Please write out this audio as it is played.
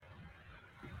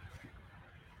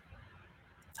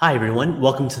Hi, everyone.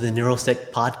 Welcome to the Neurosec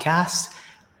podcast.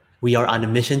 We are on a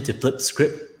mission to flip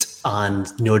script on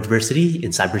neurodiversity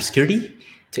in cybersecurity,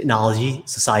 technology,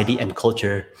 society, and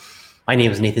culture. My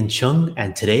name is Nathan Chung,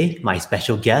 and today my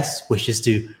special guest wishes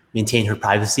to maintain her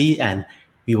privacy, and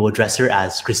we will address her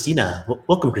as Christina.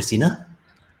 Welcome, Christina.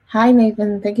 Hi,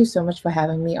 Nathan. Thank you so much for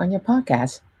having me on your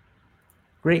podcast.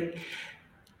 Great.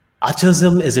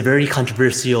 Autism is a very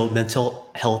controversial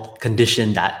mental health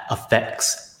condition that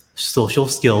affects social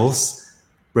skills,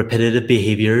 repetitive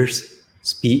behaviors,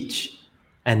 speech,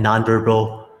 and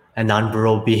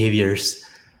nonverbal behaviors,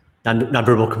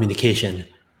 nonverbal communication.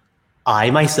 I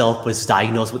myself was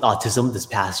diagnosed with autism this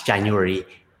past January,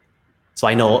 so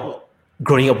I know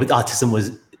growing up with autism was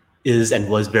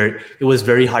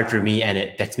very hard for me, and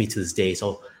it affects me to this day.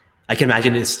 So I can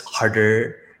imagine it's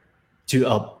harder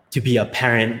to be a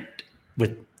parent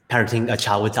with parenting a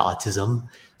child with autism.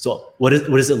 So what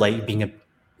is it like being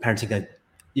parenting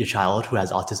your child who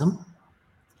has autism?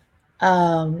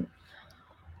 Um,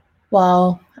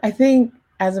 well, I think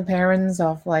as a parent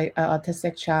of like an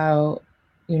autistic child,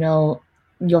 you know,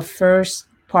 your first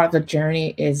part of the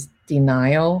journey is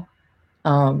denial.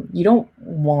 You don't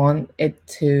want it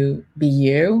to be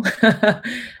you.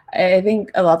 I think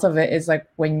a lot of it is like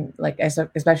when, like,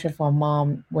 especially for a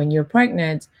mom, when you're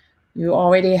pregnant, you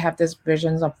already have this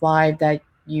visions of life that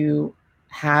you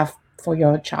have for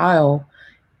your child.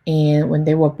 And when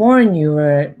they were born, you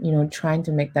were, trying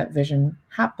to make that vision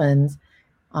happen.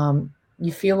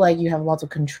 You feel like you have lots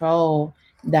of control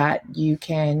that you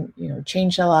can,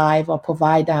 change their life or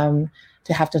provide them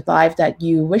to have the life that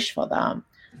you wish for them.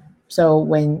 So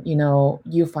when,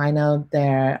 you find out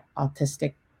their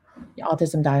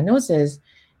autism diagnosis,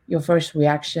 your first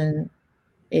reaction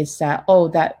is that, oh,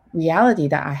 that reality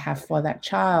that I have for that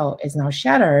child is now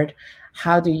shattered.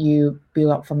 How do you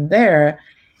build up from there?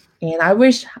 And I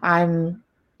wish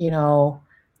you know,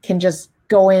 can just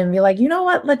go in and be like, you know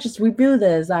what, let's just rebuild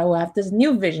this. I will have this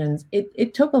new visions.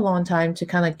 It took a long time to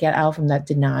kind of get out from that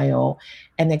denial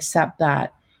and accept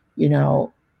that, you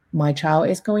know, my child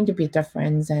is going to be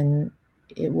different, and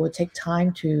it will take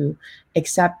time to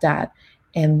accept that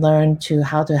and learn to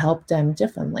how to help them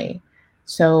differently.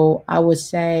 So I would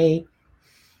say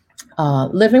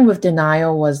living with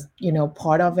denial was,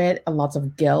 part of it, a lot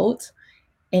of guilt,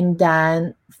 and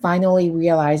then finally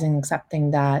realizing,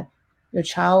 accepting that your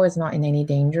child is not in any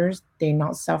dangers, they're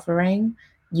not suffering.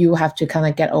 You have to kind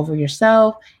of get over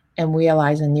yourself and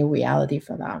realize a new reality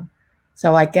for them.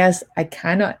 So I guess I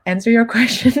kind of answer your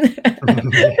question.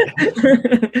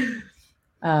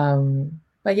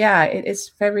 But yeah, it's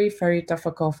very, very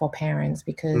difficult for parents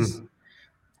because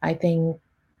I think,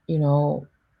 you know,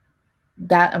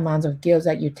 that amount of guilt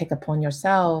that you take upon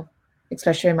yourself,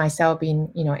 especially myself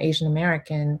being, Asian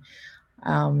American,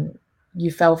 um, you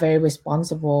felt very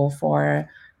responsible for,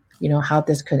 how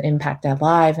this could impact their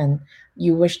life, and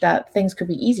you wish that things could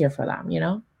be easier for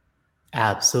them.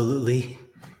 Absolutely,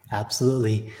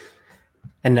 absolutely.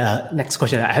 And next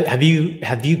question: have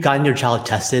you gotten your child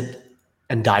tested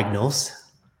and diagnosed?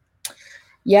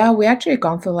 Yeah, we actually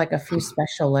gone through like a few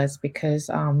specialists because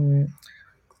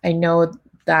I know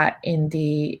that in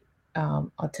the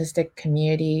autistic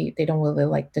community, they don't really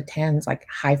like the terms like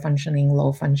high functioning,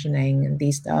 low functioning, and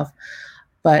these stuff.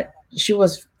 But she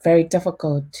was very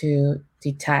difficult to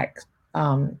detect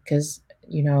because,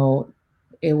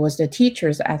 it was the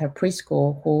teachers at her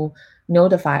preschool who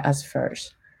notified us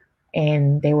first.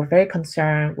 And they were very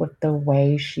concerned with the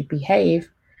way she behaved.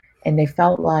 And they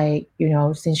felt like,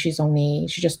 since she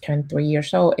just turned 3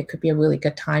 years old, it could be a really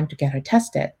good time to get her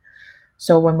tested.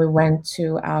 So when we went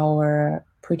to our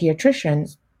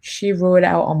pediatrician, she ruled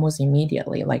out almost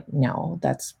immediately, like, no,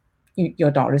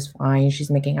 your daughter's fine. She's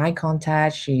making eye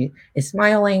contact. She is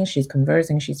smiling. She's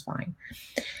conversing. She's fine.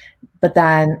 But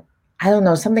then, I don't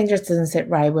know, something just doesn't sit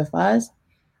right with us.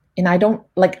 And I don't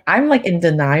like, I'm like in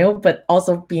denial, but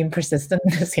also being persistent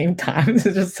at the same time. It's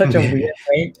just such a weird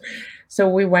way. So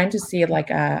we went to see like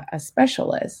a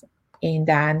specialist. And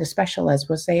then the specialist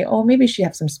will say, oh, maybe she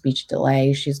has some speech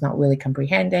delay. She's not really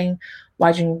comprehending.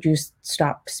 Why don't you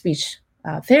stop speech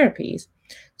therapies?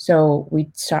 So we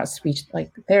start speech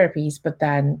like therapies, but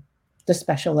then the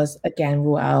specialist again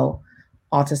rule out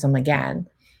autism again.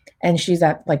 And she's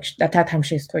at that time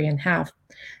she's 3.5.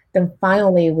 Then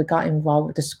finally, we got involved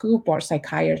with the school board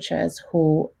psychiatrist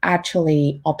who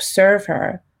actually observed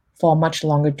her for a much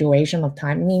longer duration of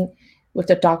time. I mean, with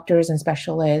the doctors and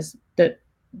specialists,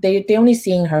 they only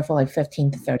seeing her for like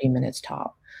 15 to 30 minutes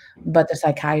top. But the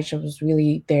psychiatrist was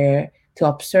really there to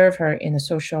observe her in a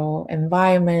social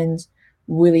environment,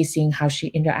 really seeing how she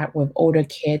interact with older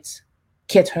kids,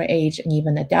 kids her age and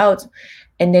even adults.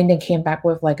 And then they came back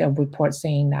with like a report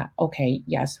saying that, okay,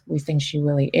 yes, we think she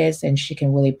really is, and she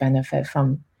can really benefit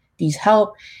from these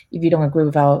help. If you don't agree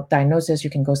with our diagnosis, you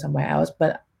can go somewhere else.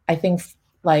 But I think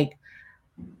like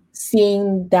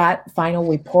seeing that final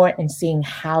report and seeing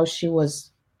how she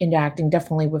was interacting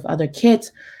definitely with other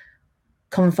kids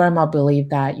confirm our belief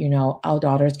that, our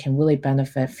daughters can really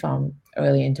benefit from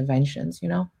early interventions.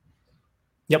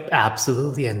 Yep,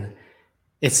 absolutely. And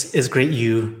it's great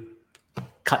you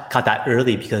caught that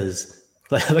early, because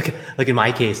like in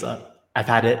my case, I've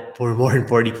had it for more than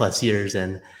 40 plus years.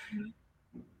 And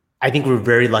I think we're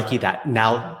very lucky that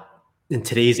now in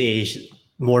today's age,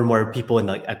 more and more people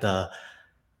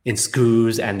in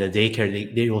schools and the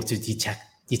daycare, they're able to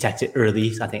detect it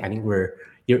early. So I think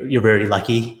you're very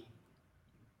lucky.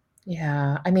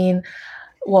 Yeah. I mean,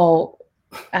 well,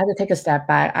 I had to take a step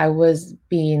back. I was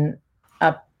being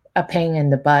a pain in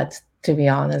the butt, to be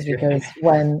honest, because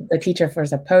when the teacher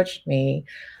first approached me,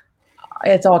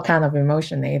 it's all kind of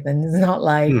emotion, Nathan. It's not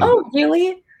like, oh,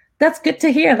 really? That's good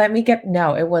to hear.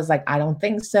 No, it was like, I don't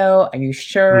think so. Are you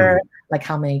sure? Like,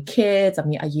 how many kids? I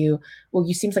mean, you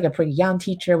seems like a pretty young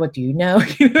teacher. What do you know?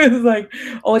 It was like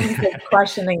all these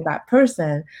questioning that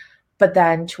person. But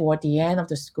then toward the end of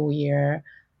the school year,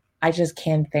 I just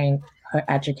can't thank her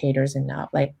educators enough.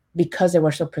 Like, because they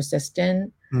were so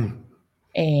persistent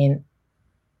and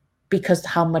because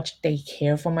how much they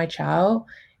care for my child,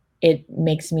 it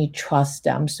makes me trust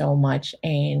them so much.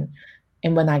 And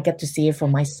when I get to see it for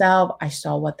myself, I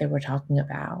saw what they were talking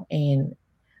about. And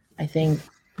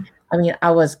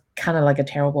I was kind of like a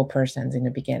terrible person in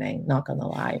the beginning, not gonna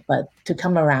lie. But to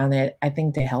come around it, I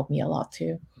think they helped me a lot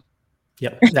too.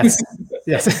 Yep,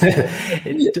 yes.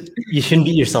 You shouldn't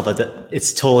beat yourself up.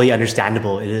 It's totally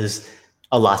understandable. It is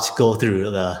a lot to go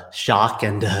through, the shock,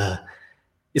 and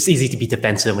it's easy to be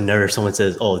defensive whenever someone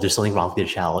says, "Oh, there's something wrong with your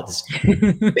child." It's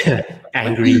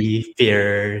angry,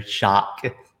 fear, shock.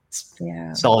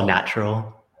 It's all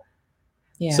natural.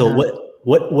 Yeah. So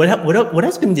what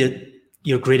has been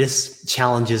your greatest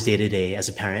challenges day to day as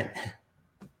a parent?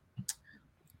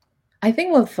 I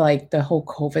think with like the whole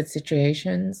COVID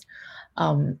situations,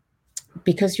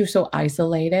 because you're so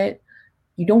isolated,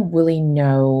 you don't really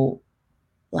know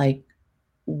like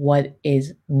what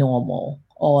is normal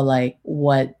or like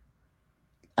what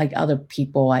like other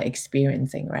people are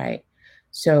experiencing, right?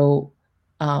 So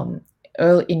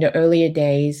in the earlier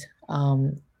days,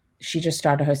 she just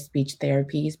started her speech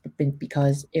therapies, but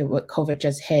because COVID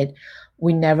just hit,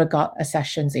 we never got a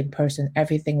sessions in person.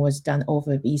 Everything was done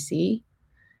over VC.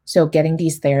 So getting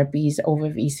these therapies over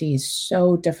VC is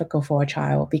so difficult for a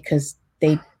child because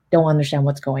they don't understand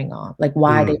what's going on. Like,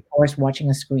 why are they forced watching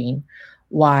a screen?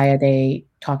 Why are they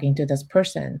talking to this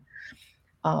person?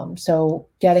 So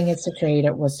getting it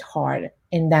situated was hard.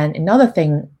 And then another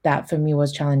thing that for me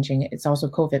was challenging, it's also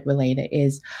COVID related,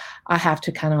 is I have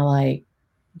to kind of like,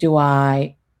 do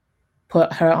I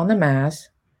put her on the mask,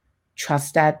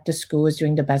 trust that the school is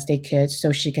doing the best they could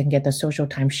so she can get the social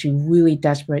time she really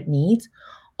desperate needs?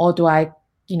 Or do I,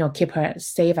 keep her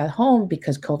safe at home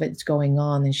because COVID is going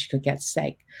on and she could get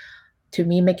sick? To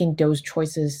me, making those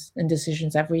choices and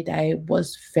decisions every day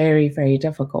was very, very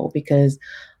difficult because,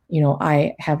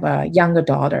 I have a younger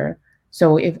daughter.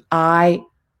 So if I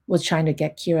was trying to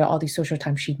get Kira all the social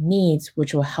time she needs,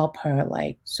 which will help her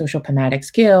like social pragmatic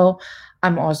skill,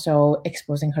 I'm also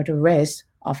exposing her to risk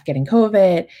of getting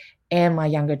COVID and my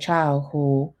younger child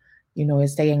who,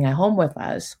 is staying at home with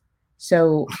us.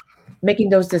 So making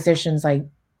those decisions like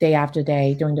day after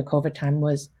day during the COVID time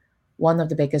was one of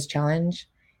the biggest challenge.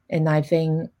 And I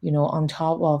think, on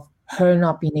top of her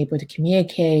not being able to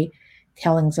communicate,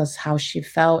 telling us how she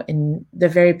felt in the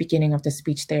very beginning of the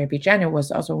speech therapy journey was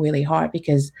also really hard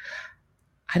because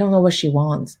I don't know what she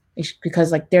wants. Because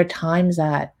like there are times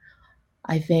that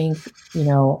I think,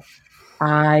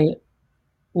 I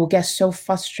will get so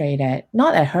frustrated,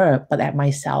 not at her, but at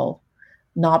myself,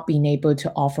 not being able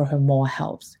to offer her more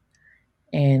helps.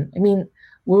 And I mean,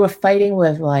 we were fighting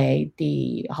with like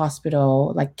the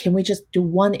hospital, like, can we just do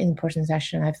one in-person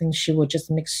session? I think she would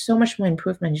just make so much more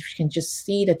improvement if she can just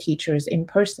see the teachers in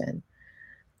person.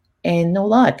 And no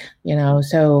luck,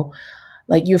 So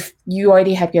like you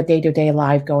already have your day-to-day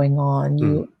life going on.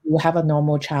 You have a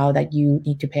normal child that you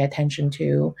need to pay attention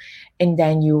to, and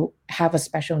then you have a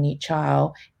special need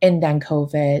child, and then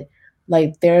COVID.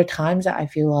 Like there are times that I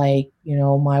feel like,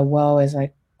 my world is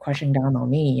like crushing down on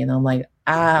me, I'm like,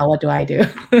 what do I do?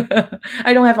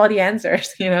 I don't have all the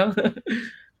answers,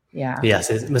 Yeah. Yes,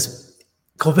 it must.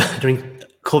 During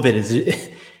COVID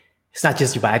it's not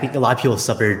just you, but I think a lot of people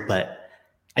suffered. But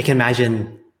I can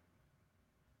imagine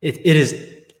it is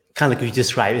kind of like you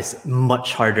described, it's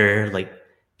much harder. Like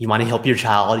you want to help your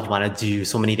child, you want to do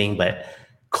so many things, but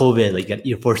COVID, like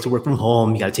you're forced to work from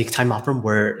home, you got to take time off from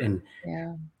work, and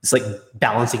Yeah. it's like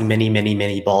balancing many, many,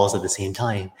 many balls at the same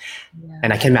time. Yeah.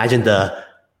 And I can imagine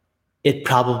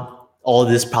all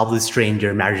this probably strained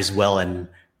your marriage as well. And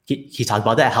he talked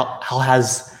about that. How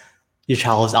has your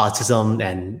child's autism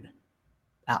and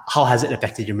how has it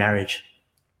affected your marriage?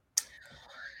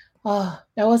 Oh,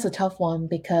 that was a tough one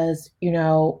because,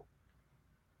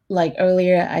 like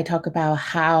earlier, I talked about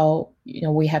how,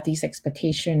 we have these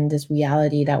expectations, this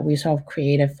reality that we sort of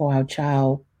created for our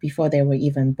child before they were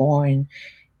even born.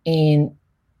 And,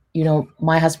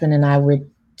 my husband and I, we're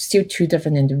still two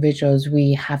different individuals.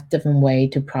 We have different way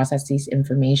to process these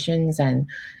informations and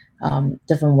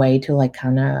different way to like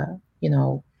kind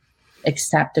of,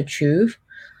 accept the truth.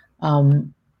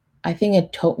 Um, I think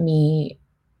it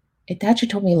actually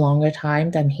took me longer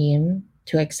time than him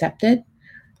to accept it.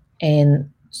 And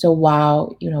so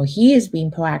while, he is being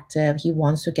proactive, he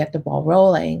wants to get the ball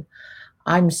rolling,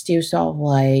 I'm still sort of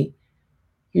like,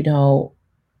 you know,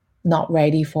 not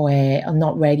ready for it. I'm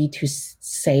not ready to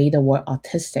say the word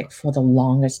autistic for the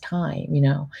longest time.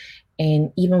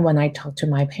 And even when I talked to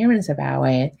my parents about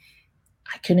it,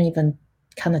 I couldn't even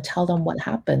kind of tell them what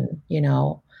happened.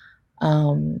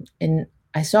 And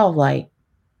I sort of like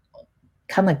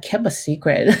kind of kept a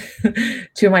secret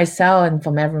to myself and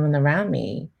from everyone around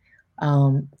me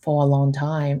for a long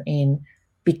time. And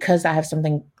because I have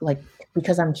something like,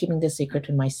 because I'm keeping this secret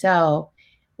to myself,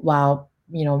 while,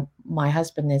 my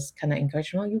husband is kind of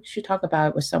encouraging, well, you should talk about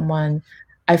it with someone.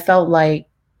 I felt like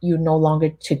you're no longer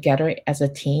together as a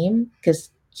team because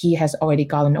he has already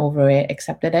gotten over it,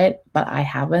 accepted it, but I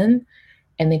haven't.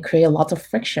 And they create lots of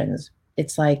frictions.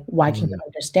 It's like, why can you Mm.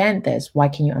 understand this? Why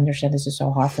can you understand this is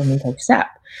so hard for me to accept?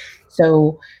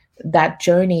 So that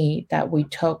journey that we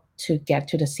took to get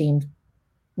to the same,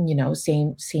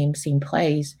 same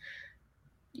place,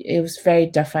 it was very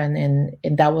different.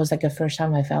 And that was like the first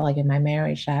time I felt like in my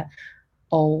marriage that,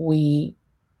 oh, we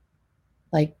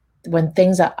like when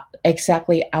things are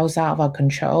exactly outside of our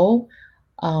control,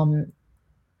 um,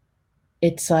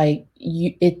 it's like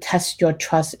it tests your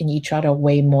trust in each other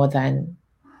way more than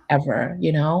ever.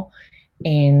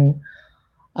 And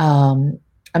um,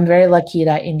 I'm very lucky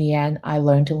that in the end, I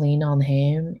learned to lean on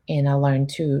him and I learned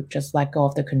to just let go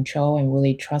of the control and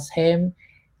really trust him.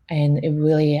 And it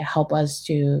really helped us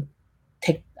to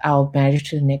take our marriage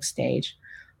to the next stage.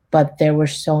 But there were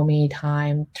so many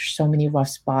times, so many rough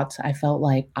spots. I felt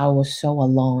like I was so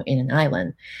alone in an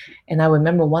island. And I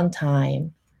remember one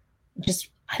time, just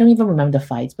I don't even remember the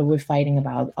fights, but we're fighting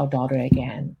about our daughter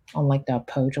again on like the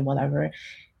approach or whatever.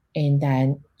 And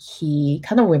then he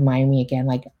kind of reminded me again,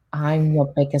 like, I'm your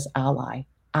biggest ally.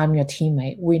 I'm your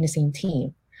teammate. We're in the same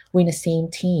team. We're in the same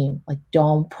team. Like,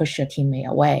 don't push your teammate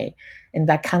away. And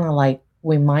that kind of like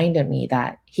reminded me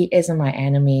that he isn't my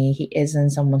enemy. He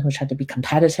isn't someone who tried to be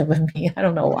competitive with me. I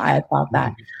don't know why I thought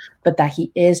that, but that he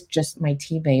is just my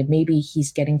teammate. Maybe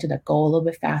he's getting to the goal a little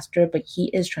bit faster, but he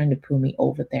is trying to pull me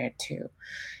over there too.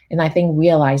 And I think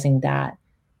realizing that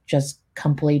just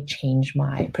completely changed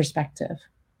my perspective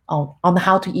on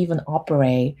how to even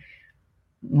operate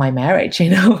my marriage.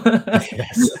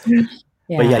 Yes.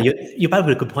 But yeah, Yeah. you brought up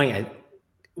a good point.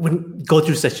 When you go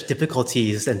through such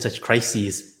difficulties and such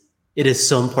crises, it is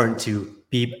so important to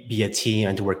be a team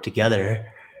and to work together.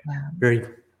 Yeah. Very,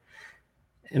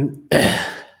 and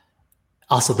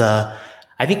also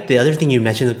I think the other thing you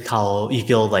mentioned, how you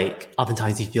feel like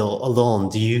oftentimes you feel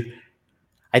alone.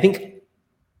 I think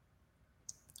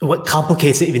what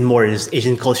complicates it even more is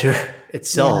Asian culture Yeah.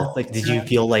 itself. Like, did you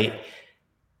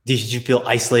feel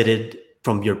isolated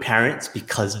from your parents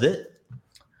because of it?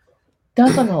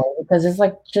 Definitely, because it's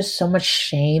like just so much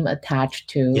shame attached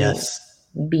to Yes.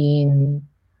 being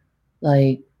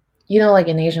like, like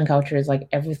in Asian culture, it's like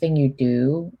everything you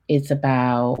do is it's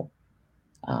about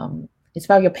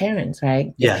your parents,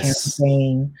 right? Your Yes.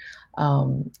 parenting,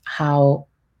 how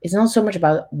it's not so much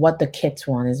about what the kids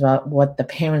want, it's about what the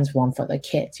parents want for the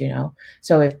kids.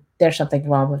 So if there's something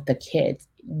wrong with the kids,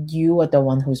 you are the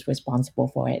one who's responsible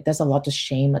for it. There's a lot of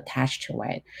shame attached to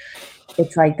it.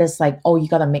 It's like this, like, oh, you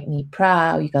gotta make me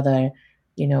proud, you gotta,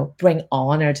 bring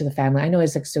honor to the family. I know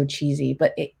it's like so cheesy,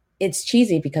 but it's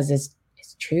cheesy because it's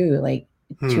true. Like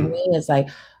to Hmm. me, it's like,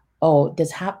 oh,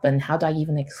 this happened. How do I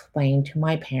even explain to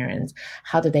my parents?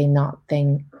 How do they not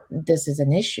think this is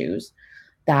an issue?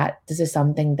 That this is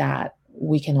something that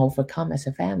we can overcome as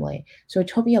a family. So it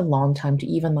took me a long time to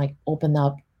even like open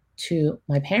up to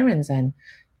my parents and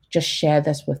just share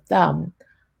this with them.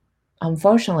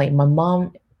 Unfortunately, my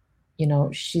mom,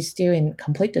 she's still in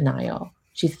complete denial.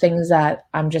 she thinks that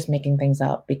I'm just making things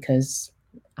up because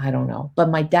I don't know. But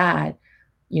my dad,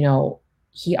 you know,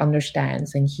 he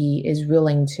understands and he is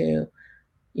willing to,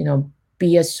 you know,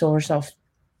 be a source of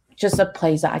just a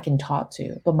place that I can talk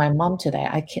to. But my mom today,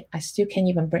 I still can't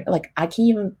even bring, like, I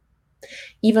can't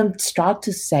even start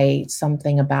to say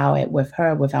something about it with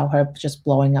her without her just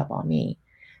blowing up on me.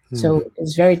 Hmm. So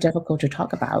it's very difficult to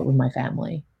talk about with my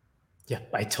family. Yeah,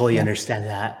 I totally Yeah. understand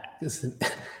that. 'Cause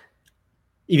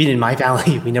even in my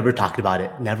family, we never talked about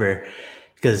it, never.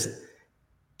 Because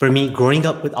for me, growing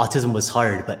up with autism was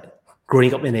hard, but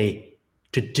growing up in a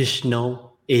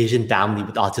traditional Asian family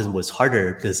with autism was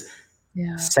harder because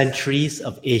Yeah. centuries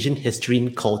of Asian history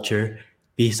and culture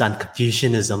based on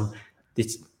Confucianism,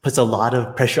 this puts a lot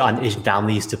of pressure on Asian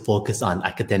families to focus on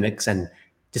academics and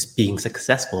just being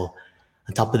successful.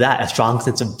 On top of that, a strong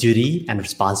sense of duty and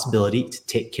responsibility to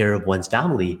take care of one's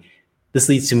family. This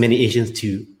leads to many Asians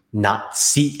to not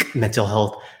seek mental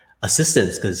health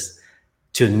assistance because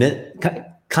to admit, kind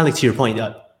of like to your point,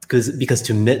 because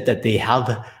to admit that they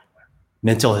have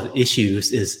mental health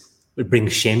issues is would bring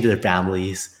shame to their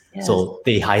families, Yes. so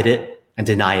they hide it and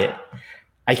deny it.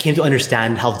 I came to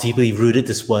understand how deeply rooted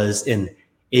this was in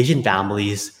Asian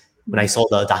families when I saw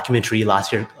the documentary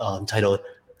last year titled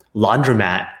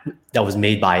 "Laundromat" that was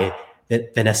made by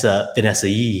Vanessa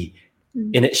Yee.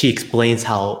 Mm. In it, she explains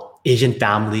how Asian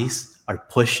families are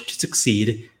pushed to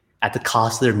succeed at the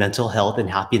cost of their mental health and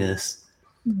happiness,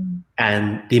 Mm.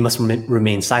 and they must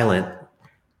remain silent.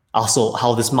 Also,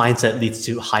 how this mindset leads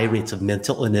to high rates of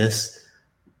mental illness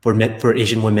for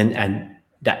Asian women, and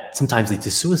that sometimes leads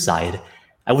to suicide.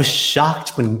 I was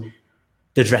shocked when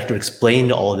the director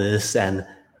explained all this and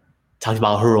talked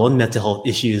about her own mental health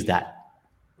issues. That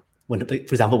when, for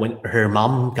example, when her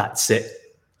mom got sick,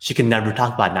 she could never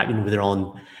talk about it, not even with her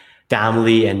own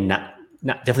family, and not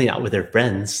definitely not with her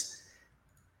friends.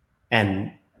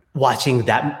 And watching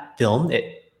that film,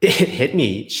 it hit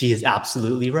me. She is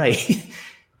absolutely right.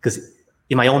 Because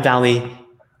in my own family,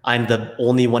 I'm the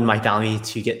only one in my family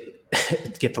to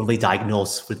get formally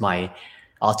diagnosed with my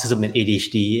autism and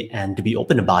ADHD and to be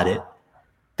open about it.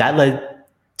 That led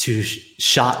to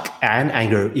shock and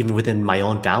anger even within my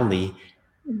own family.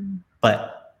 Mm.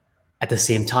 But at the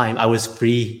same time, I was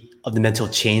free of the mental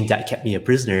chain that kept me a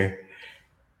prisoner.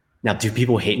 Now, do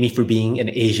people hate me for being an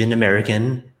Asian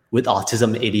American with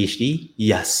autism and ADHD?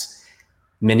 Yes,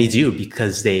 many do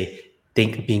because they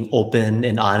think being open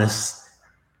and honest,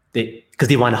 because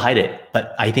they want to hide it.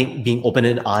 But I think being open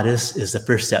and honest is the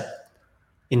first step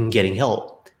in getting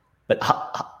help. But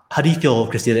how do you feel,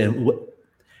 Christina? And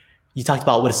you talked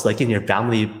about what it's like in your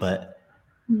family, but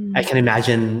I Mm. can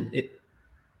imagine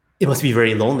it must be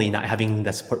very lonely not having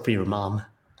that support for your mom.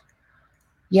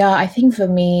 Yeah, I think for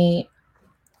me,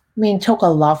 I mean, it took a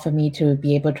lot for me to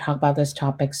be able to talk about this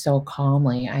topic so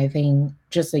calmly. I think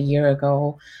just a year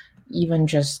ago, even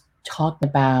just talking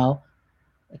about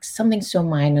like something so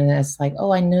minor as like,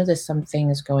 oh, I know there's something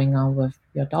is going on with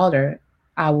your daughter,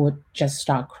 I would just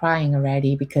start crying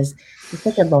already because it's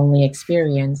such a lonely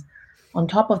experience. On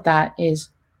top of that is,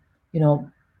 you know,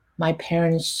 my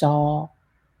parents saw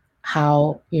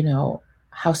how, you know,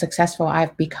 how successful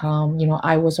I've become. You know,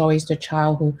 I was always the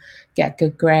child who get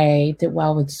good grade, did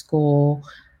well with school,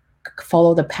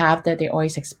 follow the path that they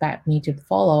always expect me to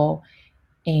follow.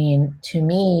 And to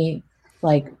me,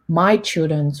 like my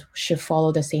children should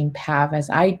follow the same path as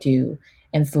I do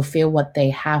and fulfill what they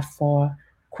have for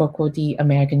quote unquote the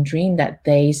American dream that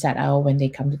they set out when they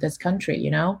come to this country,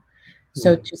 you know?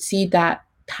 So Mm. to see that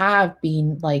path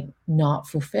being like not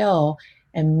fulfilled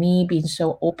and me being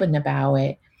so open about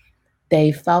it,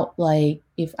 they felt like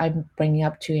if I'm bringing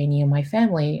up to any of my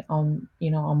family on, you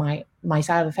know, on my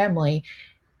side of the family,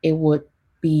 it would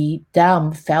be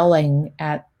them failing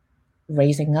at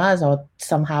raising us or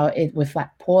somehow it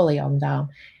reflect poorly on them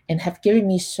and have given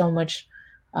me so much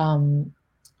um,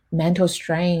 mental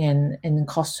strain and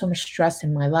caused so much stress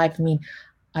in my life. I mean,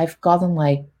 I've gotten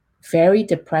like very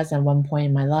depressed at one point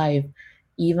in my life,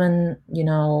 even, you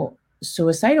know,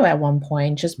 suicidal at one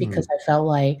point just because Mm. I felt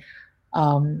like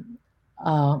um,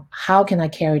 how can I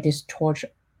carry this torch?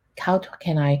 How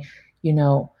can I, you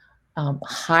know,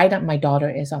 hide that my daughter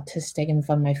is autistic in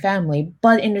front of my family,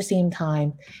 but in the same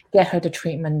time, get her the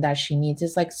treatment that she needs?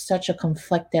 It's like such a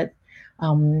conflicted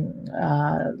um,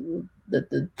 uh,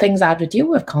 the things I have to deal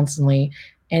with constantly.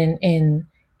 And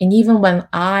even when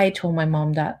I told my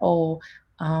mom that, oh,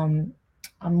 um,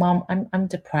 mom, I'm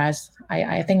depressed.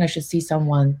 I think I should see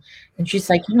someone. And she's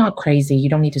like, you're not crazy. You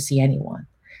don't need to see anyone.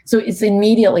 So it's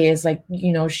immediately it's like,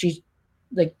 you know, she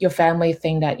like your family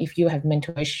think that if you have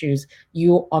mental issues,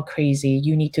 you are crazy.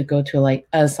 You need to go to like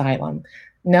asylum.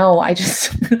 No, I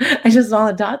just I just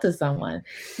want to talk to someone.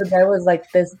 So there was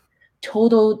like this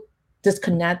total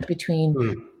disconnect between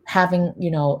Mm. having,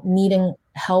 needing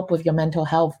help with your mental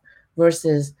health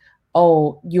versus,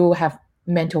 oh, you have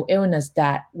mental illness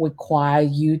that require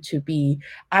you to be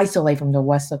isolated from the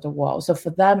rest of the world. So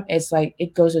for them, it's like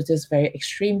it goes to this very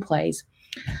extreme place.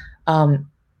 Um,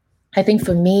 I think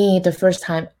for me, the first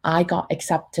time I got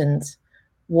acceptance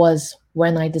was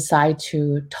when I decided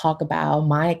to talk about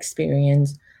my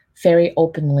experience very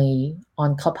openly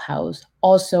on Clubhouse,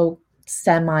 also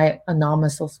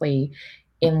semi-anonymously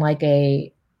in like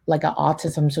a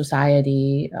autism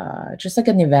society, just like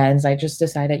an event. I just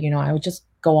decided, I would just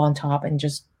go on top and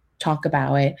just talk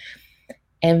about it.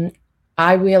 And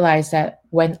I realized that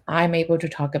when I'm able to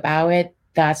talk about it,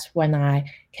 that's when I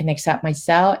can accept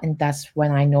myself. And that's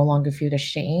when I no longer feel the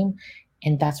shame.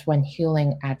 And that's when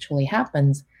healing actually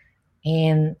happens.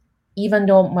 And even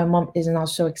though my mom is not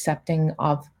so accepting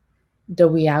of the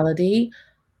reality,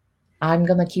 I'm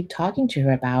going to keep talking to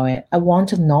her about it. I want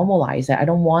to normalize it. I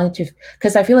don't want it to,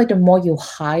 because I feel like the more you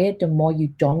hide it, the more you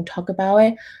don't talk about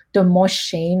it, the more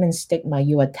shame and stigma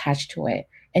you attach to it.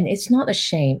 And it's not a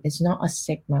shame, it's not a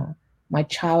stigma. My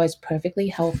child is perfectly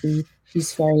healthy.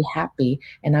 She's very happy.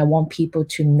 And I want people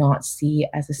to not see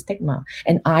it as a stigma.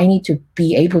 And I need to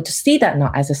be able to see that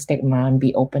not as a stigma and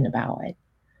be open about it.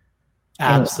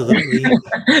 Absolutely.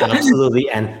 Absolutely.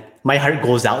 And my heart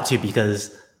goes out to you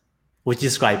because what you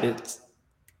described,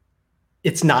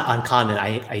 it's not uncommon.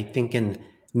 I think in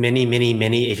many, many,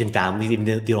 many Asian families, even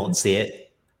though they don't say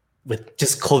it, with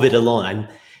just COVID alone, I'm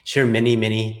sure many,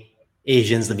 many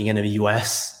Asians living in the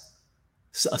US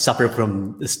suffer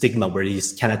from the stigma where they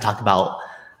just cannot talk about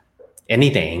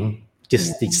anything. They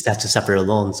just have to suffer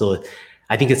alone. So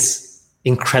I think it's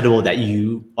incredible that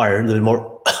you are the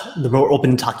more the more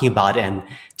open talking about it and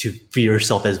to free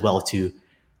yourself as well to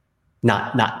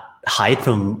not hide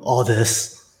from all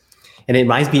this. And it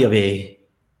reminds me of a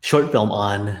short film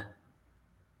on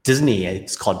Disney.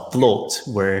 It's called Float,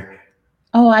 where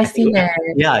Oh, I seen it.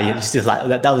 yeah, it's just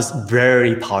like that was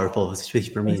very powerful,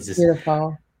 especially for me. It's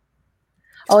beautiful.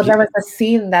 Oh, there was a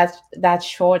scene that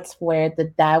shorts where the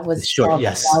dad was short,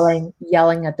 yes,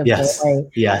 yelling at the boy.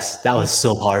 Yes, that was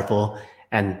so powerful.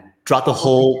 And throughout the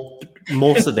whole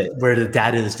most of it, where the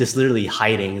dad is just literally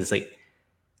hiding, is like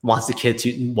wants the kid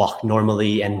to walk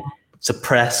normally and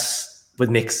suppress what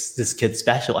makes this kid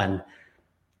special. And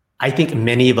I think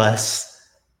many of us,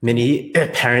 many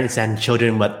parents and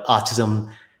children with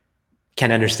autism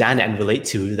can understand and relate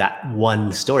to that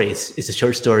one story. It's a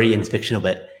short story and it's fictional,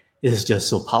 but it is just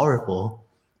so powerful.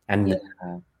 And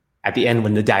at the end,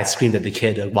 when the dad screamed at the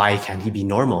kid, why can't he be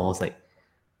normal? It's like,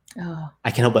 I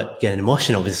can't help but get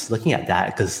emotional just looking at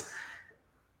that, because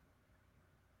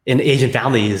in Asian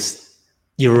families,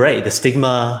 you're right, the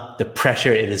stigma, the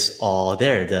pressure, it is all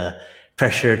there. The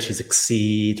pressure to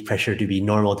succeed, pressure to be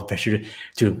normal, the pressure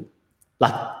to,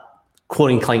 like,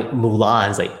 quoting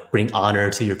Mulan, is like bring honor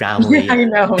to your family. I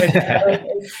know,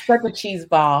 it's such a cheese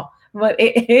ball, but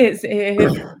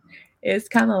it's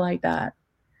kind of like that.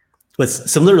 But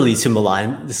similarly to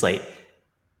Mulan, it's like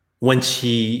when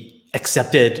she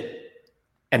accepted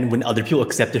and when other people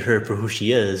accepted her for who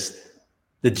she is,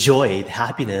 the joy, the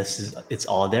happiness, it's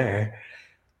all there.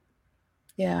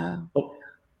 Yeah.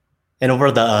 And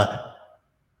over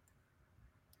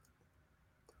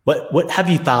what have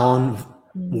you found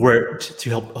worked to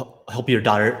help your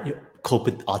daughter cope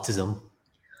with autism?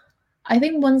 I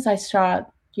think once I start,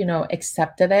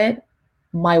 accepted it,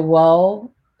 my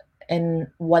role and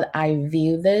what I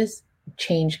view this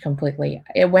changed completely.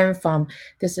 It went from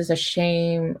this is a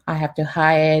shame, I have to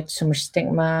hide, so much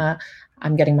stigma,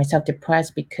 I'm getting myself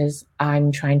depressed because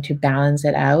I'm trying to balance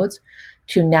it out,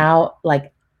 to now,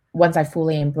 like, once I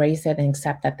fully embrace it and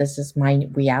accept that this is my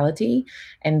reality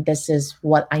and this is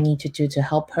what I need to do to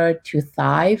help her to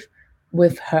thrive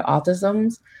with her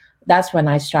autisms, that's when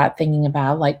I start thinking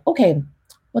about, like, okay,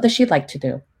 what does she like to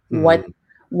do?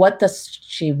 What does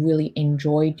she really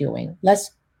enjoy doing?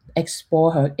 Let's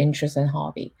explore her interest and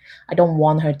hobby. I don't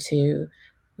want her to,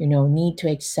 need to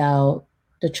excel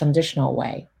the traditional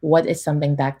way. What is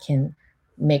something that can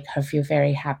make her feel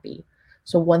very happy?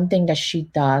 So one thing that she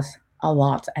does a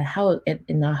lot at how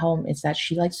in our home is that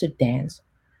she likes to dance.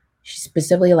 She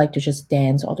specifically like to just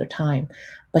dance all the time,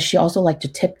 but she also like to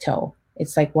tiptoe.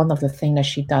 It's like one of the things that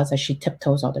she does, that she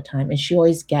tiptoes all the time, and she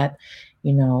always get,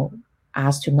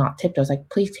 asked to not tiptoe. It's like,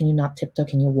 please, can you not tiptoe?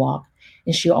 Can you walk?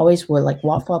 And she always would like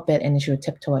walk for a bit and then she would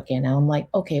tiptoe again. And I'm like,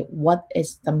 okay, what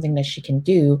is something that she can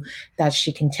do that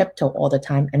she can tiptoe all the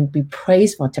time and be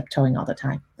praised for tiptoeing all the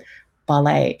time?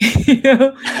 ballet, you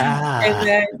know? And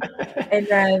Ah.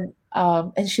 then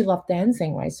and she loved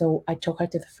dancing, right? So I took her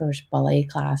to the first ballet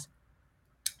class.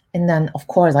 And then, of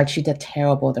course, like she did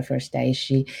terrible the first day.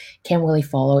 She can't really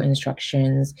follow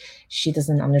instructions. She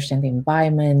doesn't understand the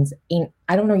environment.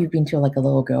 I don't know, you've been to like a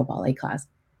little girl ballet class.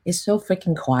 It's so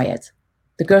freaking quiet.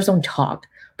 The girls don't talk,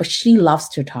 but she loves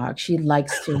to talk. She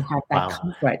likes to have that Wow.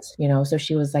 comfort, you know? So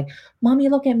she was like, Mommy,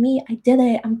 look at me. I did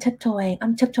it. I'm tiptoeing.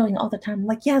 I'm tiptoeing all the time. I'm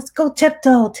like, yes, go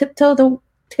tiptoe, tiptoe.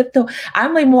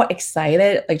 I'm like more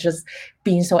excited, like just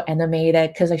being so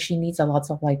animated because like she needs a lot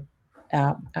of like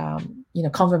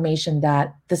confirmation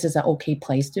that this is an okay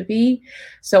place to be.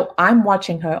 So I'm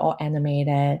watching her all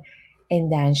animated,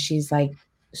 and then she's like,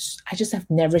 I just have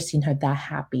never seen her that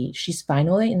happy. She's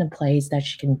finally in a place that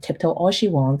she can tiptoe all she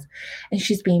wants, and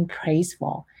she's being praised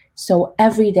for. So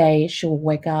every day she'll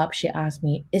wake up, she asks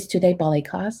me, "Is today ballet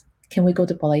class? Can we go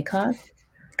to ballet class?"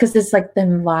 Because it's like the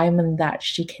environment that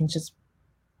she can just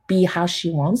be how she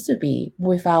wants to be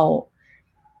without,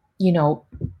 you know,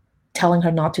 telling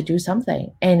her not to do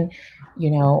something. And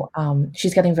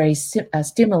she's getting very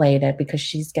stimulated because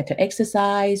she's get to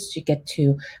exercise, she get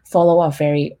to follow a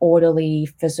very orderly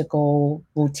physical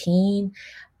routine,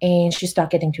 and she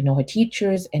start getting to know her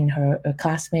teachers and her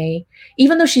classmate,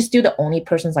 even though she's still the only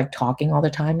person like talking all the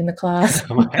time in the class.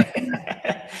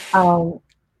 um,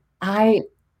 I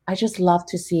I just love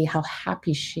to see how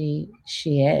happy she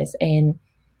is. And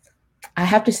I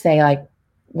have to say, like,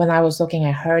 when I was looking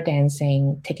at her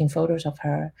dancing, taking photos of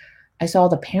her, I saw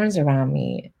the parents around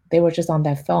me. They were just on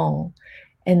their phone.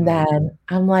 And Mm. then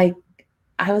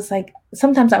I was like,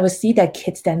 sometimes I would see their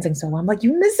kids dancing. So I'm like,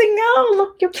 you're missing out.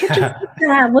 Look, your kid just did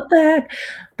that. What the heck?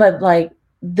 But like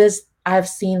this, I've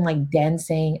seen like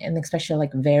dancing and especially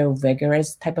like very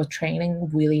rigorous type of training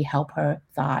really help her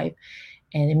thrive.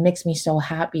 And it makes me so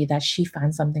happy that she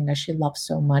found something that she loves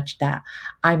so much that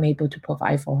I'm able to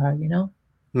provide for her, you know?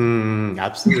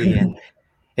 Absolutely.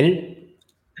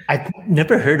 I've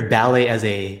never heard ballet as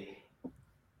a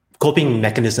coping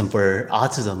mechanism for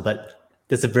autism, but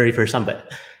that's the very first time.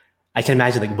 But I can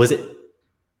imagine, like, was it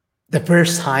the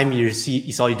first time you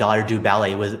saw your daughter do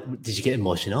ballet? Did you get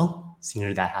emotional seeing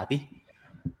her that happy?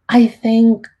 I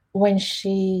think when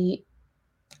she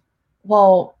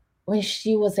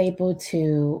was able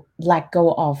to let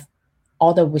go of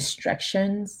all the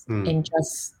restrictions Mm. and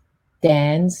just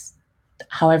dance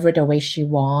however the way she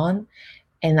want,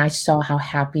 and I saw how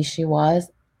happy she was,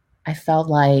 I felt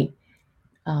like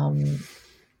um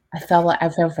I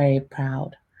felt very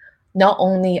proud, not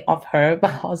only of her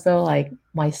but also like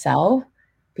myself,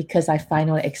 because I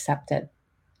finally accepted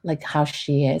like how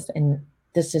she is, and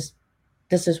this is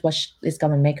what is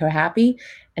gonna make her happy,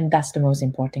 and that's the most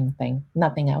important thing.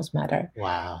 Nothing else matter.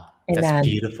 Wow, And that's then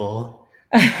beautiful.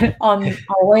 on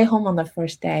our way home on the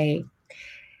first day,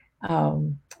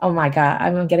 oh my God,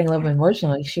 I'm getting a little bit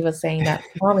emotional. She was saying that,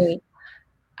 Mommy,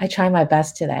 I try my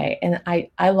best today. And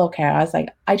I look at her, I was like,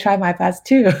 I try my best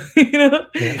too. You know?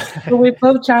 So we Yeah.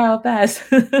 both try our best.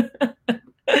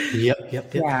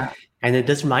 Yep. Yeah. And it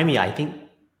does remind me, I think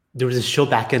there was a show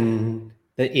back in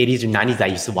the 80s or 90s that I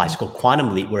used to watch called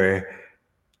Quantum Leap, where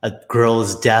a girl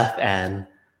is deaf and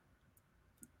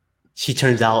she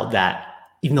turns out that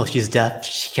even though she's deaf,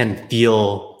 she can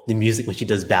feel the music when she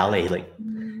does ballet. Like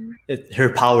her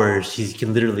power, she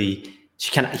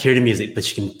cannot hear the music, but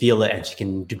she can feel it and she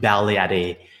can do ballet at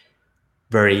a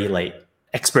very like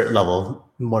expert level,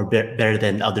 better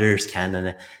than others can.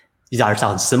 And these are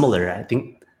sound similar. I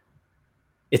think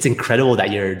it's incredible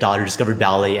that your daughter discovered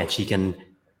ballet and she can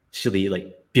actually like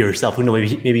be herself. Who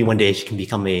knows? Maybe one day she can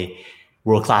become a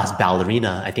world class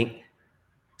ballerina. I think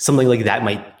something like that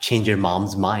might change your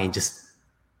mom's mind. Just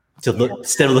to Yeah. look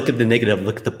instead of look at the negative,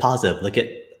 look at the positive. Look at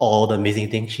all the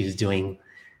amazing things she's doing,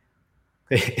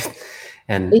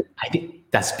 and It, I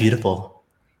think that's beautiful.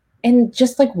 and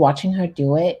just like watching her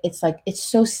do it, it's like it's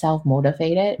so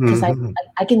self-motivated because Mm-hmm.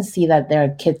 I can see that there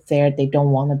are kids there, they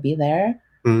don't want to be there.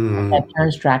 Their Mm-hmm.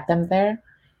 parents drag them there.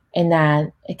 And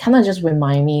then it kind of just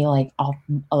remind me like of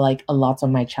like a lot of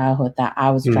my childhood that I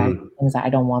was dragged to Mm-hmm. things that I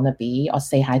don't want to be or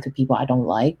say hi to people I don't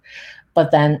like.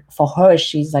 But then for her,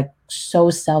 she's like so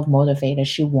self-motivated.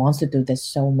 She wants to do this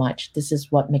so much. This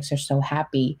is what makes her so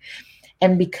happy.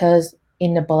 And because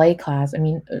in the ballet class, I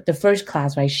mean, the first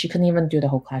class, right, she couldn't even do the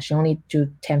whole class. She only do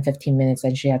 10, 15 minutes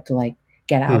and she had to like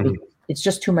get out because it's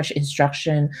just too much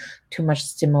instruction, too much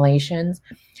stimulations.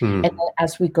 And Mm-hmm. then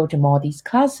as we go to more of these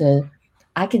classes,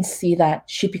 I can see that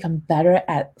she become better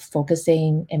at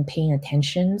focusing and paying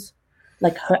attentions.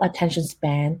 Like her attention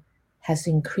span has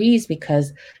increased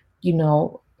because,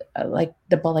 like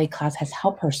the ballet class has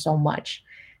helped her so much.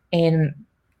 And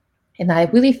And I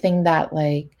really think that,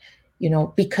 like,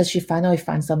 because she finally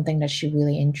found something that she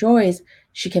really enjoys,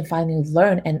 she can finally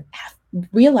learn and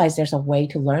realize there's a way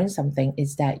to learn something,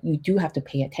 is that you do have to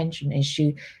pay attention, and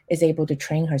she is able to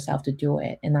train herself to do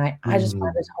it. And I just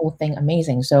find this whole thing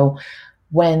amazing. So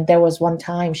when there was one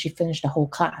time she finished the whole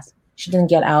class, she didn't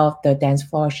get out of the dance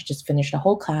floor, she just finished the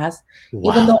whole class,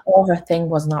 even though all her thing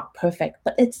was not perfect.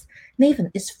 But it's,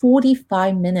 Nathan, it's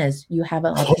 45 minutes you have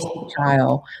an autistic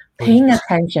child paying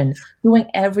attention, doing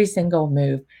every single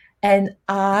move. And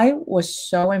I was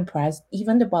so impressed.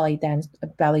 Even the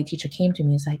ballet teacher came to me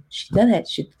and was like, she did it.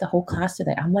 She did the whole class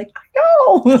today. I'm like, I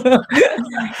know.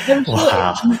 I'm sure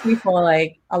it's easy for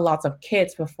like a lot of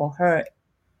kids, but for her,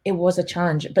 it was a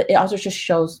challenge. But it also just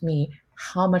shows me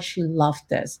how much she loved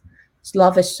this. She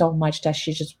loved it so much that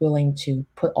she's just willing to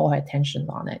put all her attention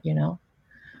on it,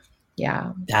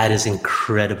 Yeah. That is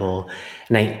incredible.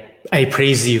 And I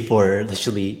praise you for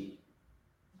literally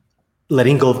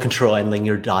letting go of control and letting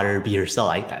your daughter be herself.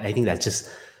 I think that's just,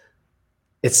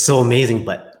 it's so amazing,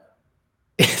 but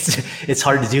it's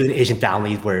hard to do in Asian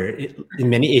families, where in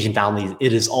many Asian families,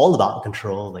 it is all about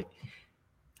control. Like,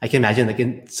 I can imagine, like,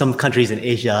 in some countries in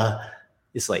Asia,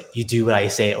 it's like, you do what I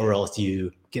say or else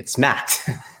you get smacked,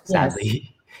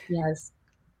 sadly. Yes.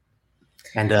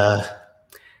 And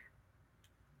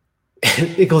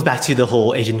it goes back to the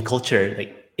whole Asian culture.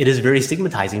 Like, it is very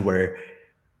stigmatizing, where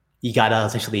you gotta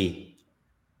essentially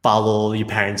follow your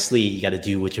parents' lead. You gotta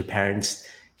do what your parents.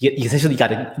 You essentially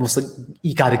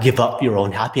gotta give up your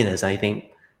own happiness. And I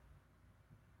think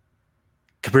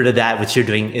compared to that, what you're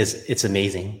doing it's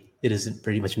amazing. It is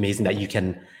pretty much amazing that you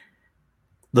can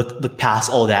look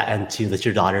past all that and to let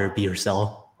your daughter be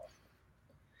herself.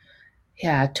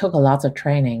 Yeah, it took a lot of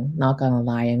training, not gonna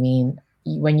lie. I mean,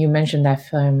 when you mentioned that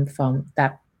film from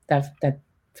that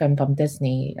film from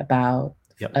Disney about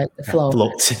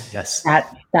Float, yes.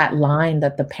 That line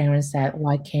that the parents said,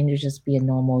 "Why can't you just be a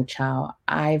normal child?"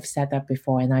 I've said that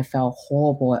before, and I felt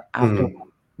horrible after.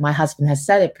 My husband has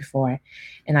said it before,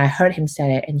 and I heard him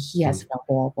say it, and he has felt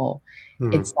horrible.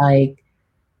 It's like,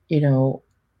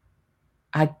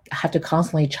 I have to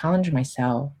constantly challenge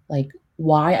myself. Like,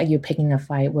 why are you picking a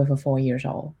fight with a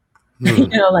 4-year-old?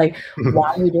 Like,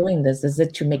 why are you doing this? Is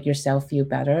it to make yourself feel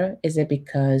better? Is it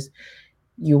because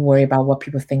you worry about what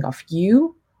people think of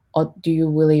you? Or do you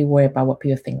really worry about what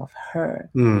people think of her?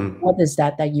 What is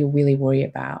that you really worry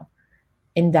about?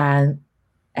 And then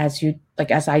as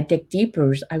I dig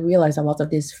deeper, I realize a lot of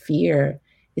this fear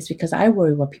is because I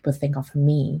worry what people think of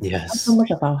me. Yes. Not so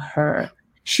much about her.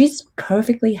 She's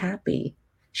perfectly happy.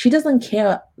 She doesn't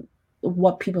care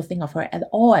what people think of her at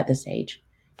all at this age.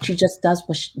 She just does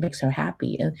what makes her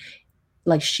happy. And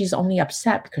like, she's only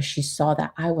upset because she saw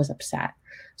that I was upset.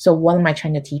 So what am I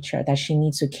trying to teach her? That she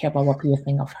needs to care about what people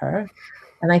think of her.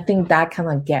 And I think that kind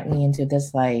of get me into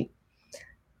this, like,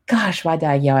 gosh, why did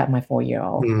I yell at my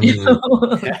 4-year-old?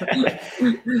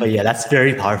 But yeah, that's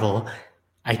very powerful.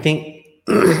 I think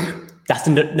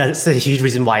that's a huge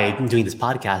reason why I'm doing this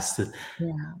podcast.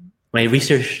 Yeah. When I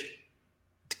research,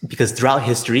 because throughout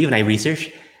history, when I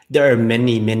research, there are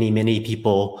many, many, many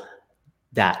people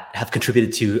that have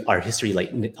contributed to our history,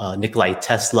 like Nikolai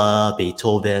Tesla,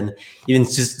 Beethoven, even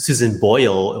Susan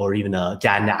Boyle, or even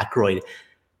Dan Aykroyd,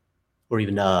 or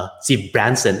even Steve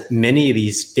Branson. Many of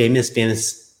these famous,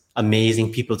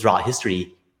 amazing people throughout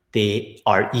history, they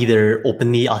are either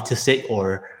openly autistic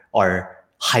or are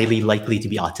highly likely to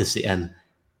be autistic. And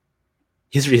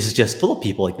history is just full of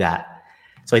people like that.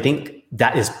 So I think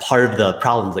that is part of the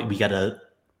problem. Like,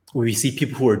 when we see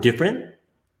people who are different,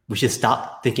 we should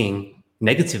stop thinking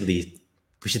negatively.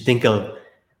 We should think of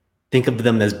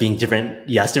them as being different.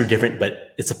 Yes, they're different,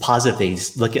 but it's a positive thing.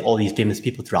 Just look at all these famous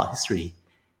people throughout history.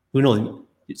 Who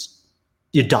knows?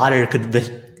 Your daughter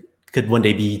could one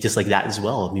day be just like that as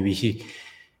well. Maybe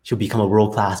she'll become a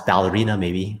world-class ballerina,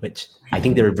 maybe, which I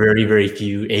think there are very, very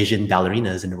few Asian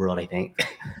ballerinas in the world, I think.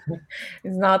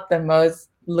 It's not the most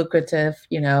lucrative,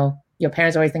 your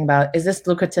parents always think about, is this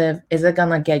lucrative? Is it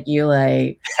gonna get you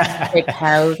like a big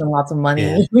house and lots of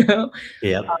money?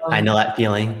 Yeah, I know that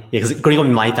feeling. Yeah, because growing up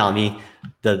in my family,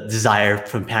 the desire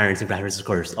from parents and grandparents, of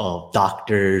course,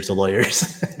 doctors or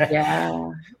lawyers.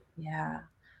 Yeah.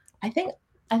 I think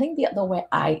the other way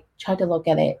I try to look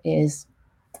at it is,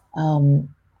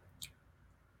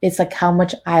 it's like how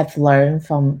much I've learned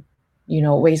from,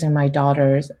 raising my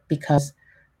daughters, because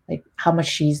like how much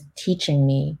she's teaching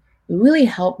me. It really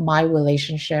helped my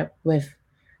relationship with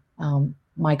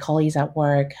my colleagues at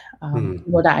work,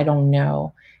 people that I don't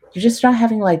know. You just start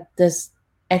having like this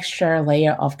extra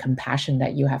layer of compassion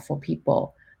that you have for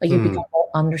people. Like, you become more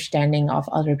understanding of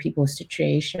other people's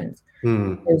situations.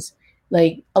 Because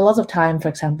Like a lot of time, for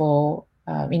example,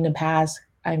 in the past,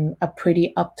 I'm a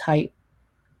pretty uptight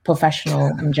professional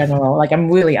in general. Like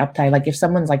I'm really uptight. Like if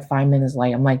someone's like 5 minutes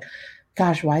late, I'm like,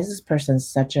 gosh, why is this person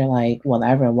such a like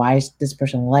whatever? Why is this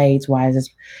person late? Why is this?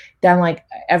 Then like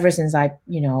ever since I,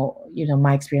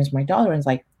 my experience with my daughter, is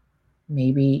like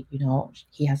maybe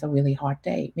he has a really hard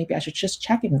day. Maybe I should just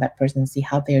check in with that person and see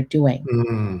how they're doing.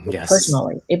 Yes.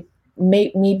 Personally, it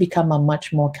made me become a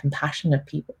much more compassionate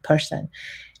person,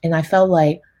 and I felt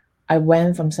like I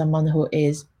went from someone who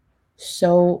is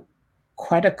so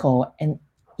critical and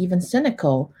even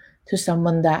cynical to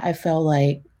someone that I felt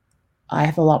like I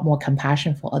have a lot more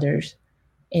compassion for others.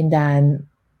 And then,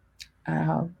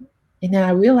 um, and then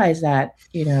I realized that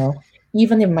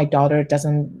even if my daughter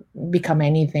doesn't become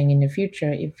anything in the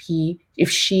future, if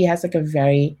she has like a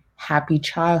very happy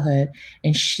childhood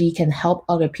and she can help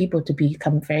other people to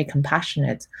become very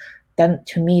compassionate, then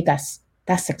to me that's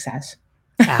success.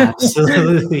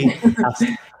 Absolutely.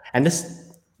 And this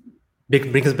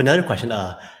brings up another question.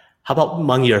 How about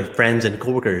among your friends and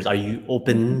coworkers? Are you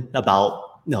open about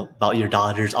your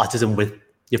daughter's autism with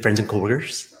your friends and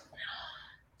coworkers?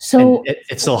 And So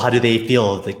if so, how do they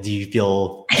feel? Like, do you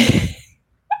feel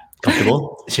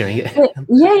comfortable sharing it?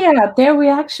 yeah, their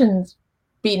reactions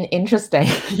been interesting,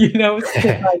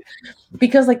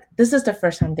 because like this is the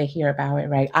first time they hear about it,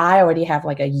 right? I already have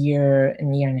like a year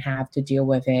and a half to deal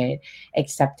with it,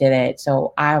 accepted it.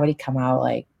 So I already come out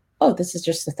like, oh, this is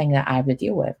just the thing that I have to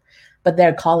deal with. But there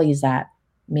are colleagues that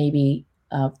maybe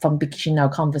from beginning our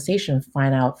conversation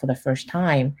find out for the first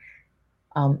time.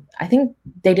 I think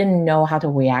they didn't know how to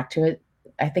react to it.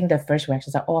 I think the first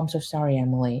reaction is like, oh, I'm so sorry,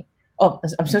 Emily. Oh,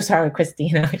 I'm so sorry,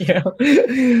 Christina.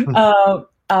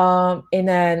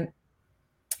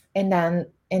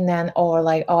 And then or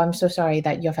like, oh, I'm so sorry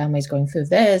that your family is going through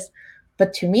this.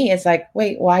 But to me it's like,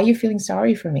 wait, why are you feeling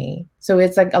sorry for me? So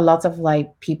it's like a lot of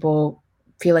like people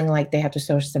feeling like they have to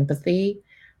show sympathy,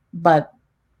 but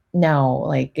no,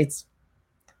 like it's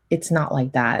not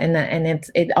like that. And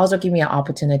it also gave me an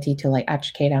opportunity to like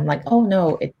educate them, like, oh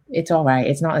no, it's all right,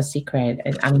 it's not a secret,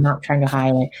 and I'm not trying to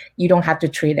hide it. You don't have to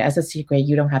treat it as a secret,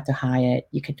 you don't have to hide it,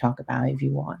 you can talk about it if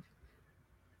you want.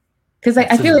 Because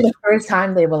I feel like the first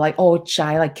time they were like, "Oh,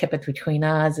 shy, like keep it between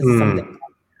us." It's something. I'm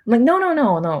like,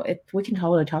 no. We can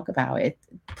totally talk about it.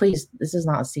 Please, this is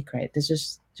not a secret. This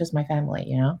is just my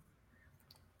family,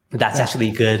 That's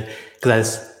actually good, because I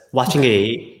was watching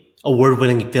a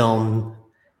award-winning film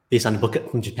based on a book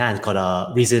from Japan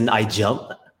called "Reason I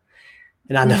Jump,"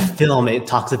 and on the film it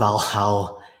talks about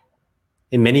how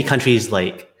in many countries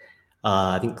like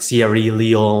I think Sierra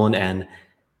Leone and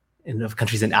in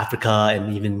countries in Africa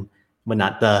and even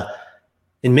whatnot,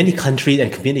 in many countries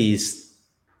and communities,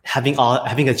 having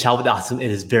a child with autism, it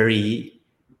is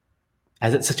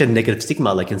has such a negative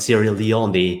stigma. Like in Sierra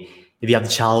Leone, if you have a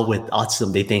child with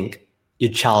autism, they think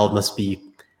your child must be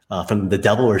from the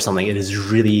devil or something. It is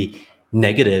really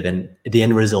negative, and the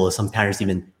end result is some parents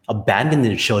even abandon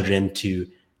their children to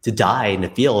die in the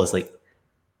field. It's like,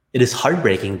 it is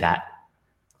heartbreaking that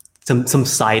some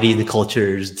societies and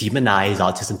cultures demonize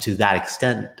autism to that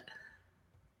extent.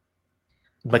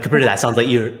 But compared to that, it sounds like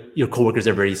your coworkers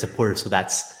are very supportive, so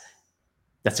that's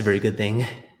a very good thing.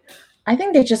 I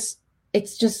think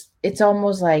it's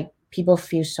almost like people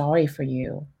feel sorry for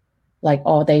you, like,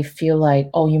 oh, they feel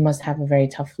like, oh, you must have a very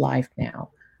tough life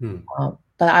now.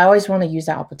 But I always want to use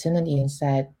that opportunity and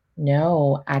said,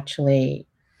 no, actually,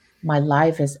 my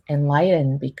life is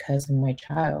enlightened because of my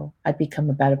child. I become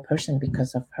a better person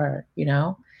because of her,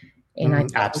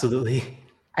 And Absolutely.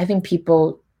 I think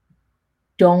people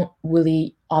don't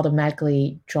really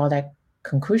automatically draw that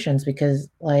conclusions, because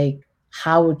like,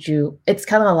 how would you? It's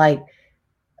kind of like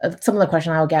some of the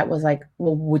question I would get was like,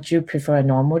 well, would you prefer a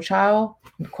normal child,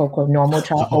 quote quote normal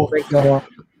child, over your,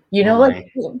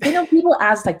 people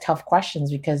ask like tough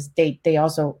questions because they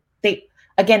also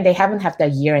again, they haven't had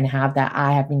that year and a half that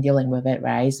I have been dealing with it,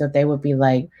 right? So they would be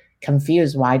like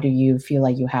confused. Why do you feel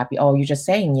like you're happy? Oh, you're just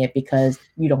saying it because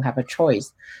you don't have a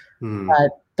choice.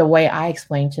 But the way I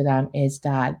explain to them is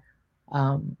that,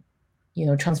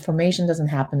 transformation doesn't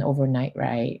happen overnight,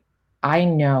 right? I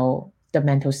know the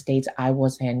mental states I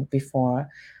was in before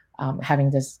having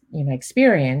this,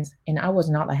 experience, and I was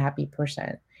not a happy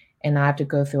person. And I have to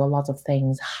go through a lot of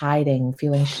things, hiding,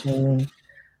 feeling shame.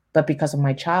 But because of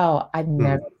my child, I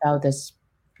never felt this,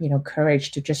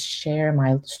 courage to just share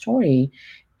my story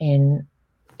and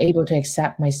able to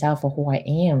accept myself for who I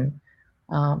am.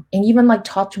 And even like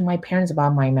talk to my parents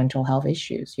about my mental health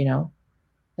issues,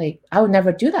 like I would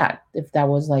never do that if that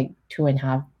was like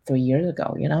 2.5, 3 years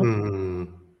ago,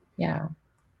 Yeah.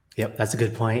 Yep, that's a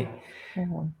good point. Yeah.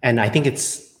 And I think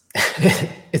it's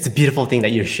it's a beautiful thing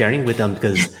that you're sharing with them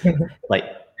because like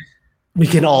we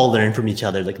can all learn from each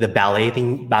other. Like the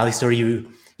ballet story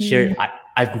you shared,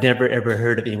 I've never ever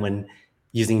heard of anyone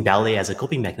using ballet as a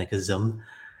coping mechanism.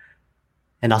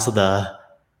 And also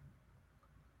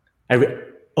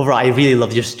overall, I really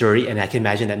love your story, and I can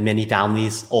imagine that many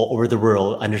families all over the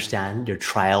world understand your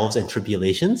trials and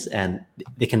tribulations, and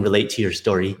they can relate to your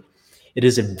story. It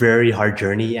is a very hard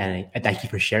journey, and I thank you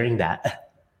for sharing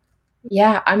that.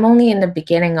 Yeah, I'm only in the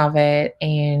beginning of it,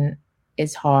 and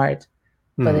it's hard,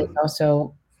 but it's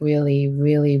also really,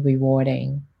 really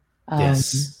rewarding.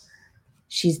 Yes.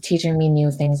 She's teaching me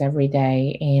new things every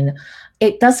day, and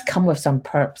it does come with some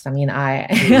perks. I mean, I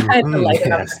had to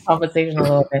lighten up the conversation a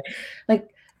little bit. Like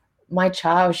my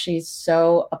child, she's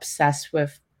so obsessed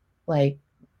with like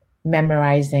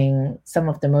memorizing some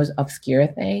of the most obscure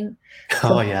thing.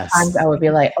 Oh, yes. Sometimes I would be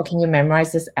like, "Oh, can you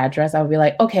memorize this address?" I would be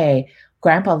like, "Okay,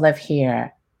 Grandpa lived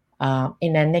here." And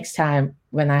then next time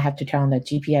when I have to turn on the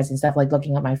GPS and stuff, like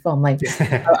looking at my phone, like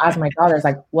I'll ask my daughters,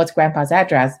 like, "What's Grandpa's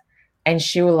address?" And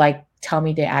she will like tell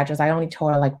me the address. I only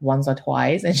told her like once or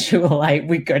twice, and she will like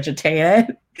regurgitate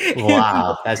it.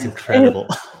 Wow, that's incredible.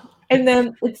 And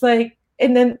then it's like,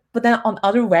 but then on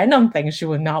other random things, she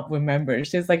will not remember.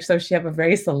 She's like, so she have a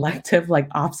very selective, like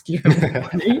obscure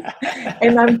memory,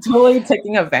 and I'm totally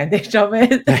taking advantage of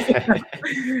it.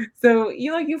 So,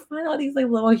 you find all these like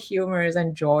little humors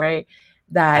and joy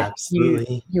that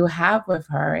you have with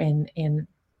her. And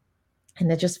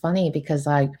it's just funny because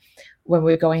like when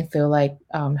we're going through like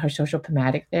her social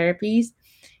pragmatic therapies,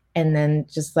 and then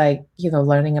just like,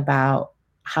 learning about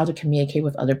how to communicate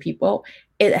with other people,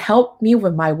 it helped me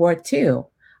with my work too.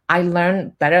 I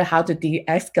learned better how to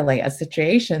de-escalate a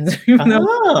situation.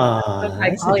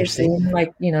 My colleagues being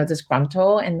like,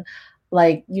 disgruntled, and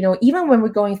like, even when we're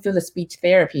going through the speech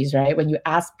therapies, right? When you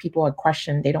ask people a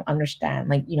question they don't understand,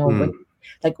 like,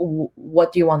 like,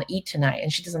 what do you want to eat tonight?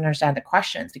 And she doesn't understand the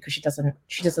questions because she doesn't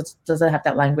have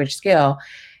that language skill.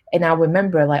 And I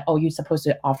remember like, oh, you're supposed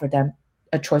to offer them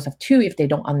a choice of 2 if they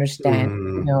don't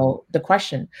understand, the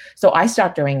question. So I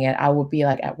start doing it. I would be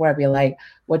like at work, be like,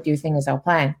 what do you think is our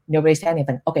plan? Nobody said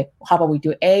anything. Okay, how about we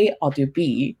do A? I'll do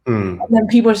B. And then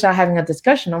people start having a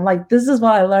discussion. I'm like, this is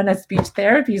what I learned at speech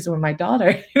therapies with my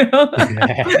daughter.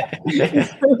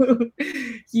 So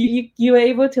you're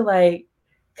able to like,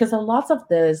 because a lot of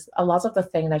the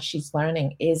thing that she's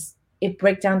learning is it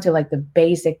breaks down to like the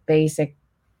basic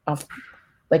of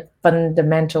like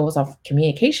fundamentals of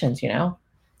communications,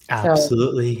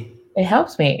 Absolutely. So it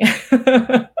helps me.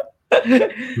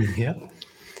 Yeah.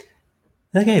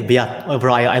 Okay, but yeah,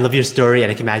 overall, I love your story,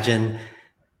 and I can imagine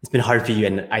it's been hard for you,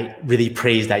 and I really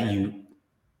praise I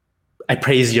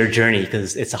praise your journey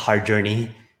because it's a hard journey.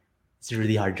 It's a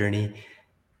really hard journey.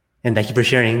 And thank you for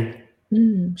sharing.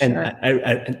 Sure. And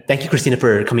I thank you, Christina,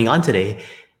 for coming on today.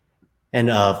 And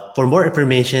for more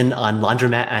information on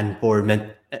Laundromat and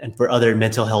for other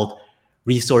mental health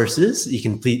resources, you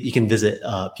can visit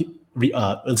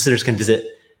listeners can visit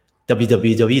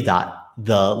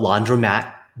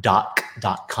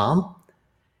www.thelaundromatdoc.com,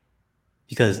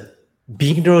 because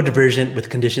being neurodivergent with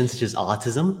conditions such as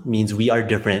autism means we are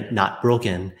different, not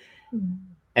broken.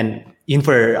 And even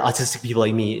for autistic people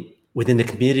like me within the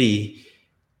community,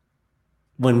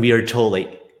 when we are told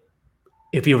like,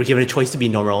 if we were given a choice to be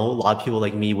normal, a lot of people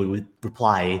like me would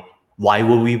reply, why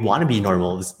would we want to be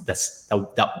normal?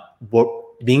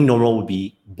 Being normal would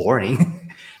be boring.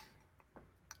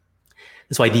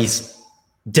 That's why these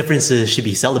differences should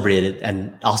be celebrated.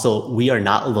 And also, we are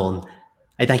not alone.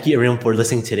 I thank you everyone for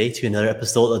listening today to another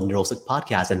episode of the Neurosick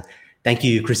Podcast. And thank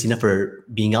you, Christina, for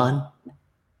being on.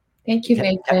 Thank you,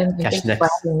 Nathan. Thanks for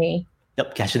having me.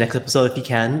 Yep, catch the next episode if you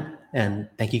can. And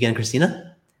thank you again,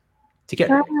 Christina. Take care.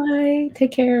 Bye.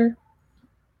 Take care.